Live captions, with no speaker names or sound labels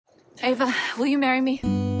Ava, will you marry me?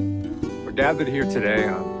 We're gathered here today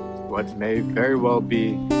on what may very well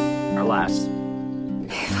be our last.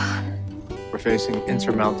 Ava. We're facing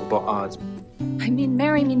insurmountable odds. I mean,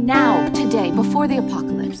 marry me now, today, before the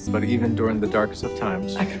apocalypse. But even during the darkest of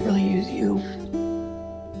times, I could really use you.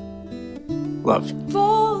 love.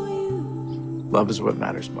 Love is what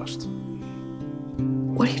matters most.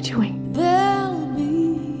 What are you doing? There'll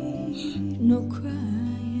be no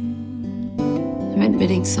crying. I'm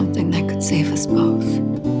admitting something that could save us both.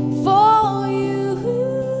 For you.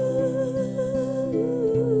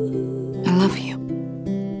 I love you.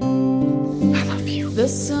 I love you. The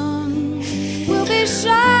sun will be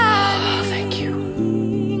shining. Oh, thank you.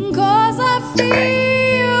 'Cause I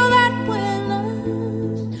feel that when I'm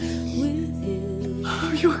with you.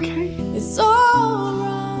 Are you okay? It's alright.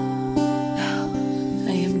 I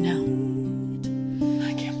am now. I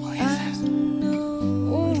can't believe this.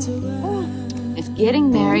 know it's alright. If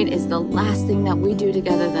getting married is the last thing that we do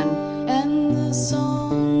together, then And the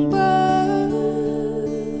songbirds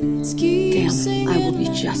keep Damn, singing. I will be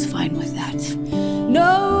just fine with that.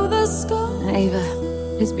 Know the sky. and Ava,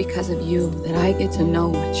 it's because of you that I get to know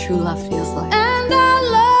what true love feels like. And I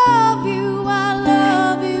love you, I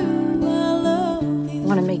love you, I love I you.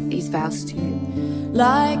 want to make these vows to you.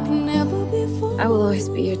 Like never before. I will always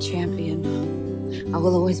be your champion. I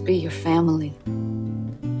will always be your family,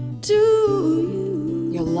 To you.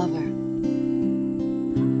 your lover.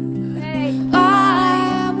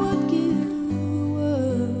 I would give the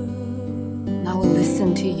world. And I will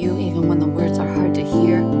listen to you even when the words are hard to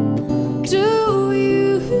hear. To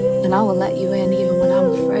you. And I will let you in even when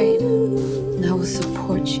I'm afraid. And I will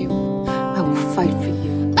support you. I will fight for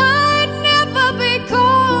you. I'd never be cold.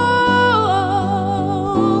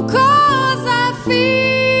 'Cause I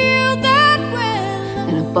feel that when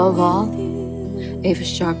And above all, Ava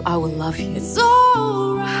Sharpe, I will love you. it's alright.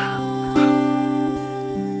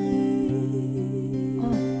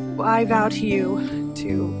 I vow to you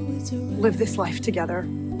to live this life together.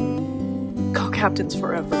 Co-captains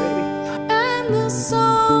forever, baby. And the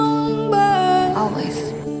songbirds Always.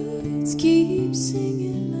 keep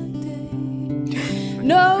singing like they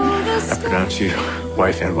know the I sky. pronounce you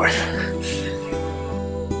wife and wife.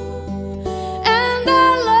 And I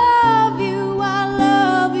love you, I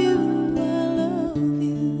love you, I love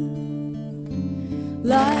you.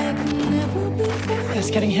 Like never before. Guess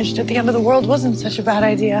getting hitched at the end of the world wasn't such a bad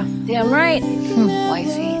idea. Damn right.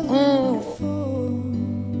 Wifey.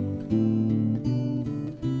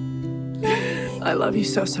 I love you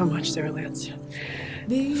so, so much, Sarah Lance.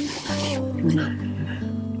 Before.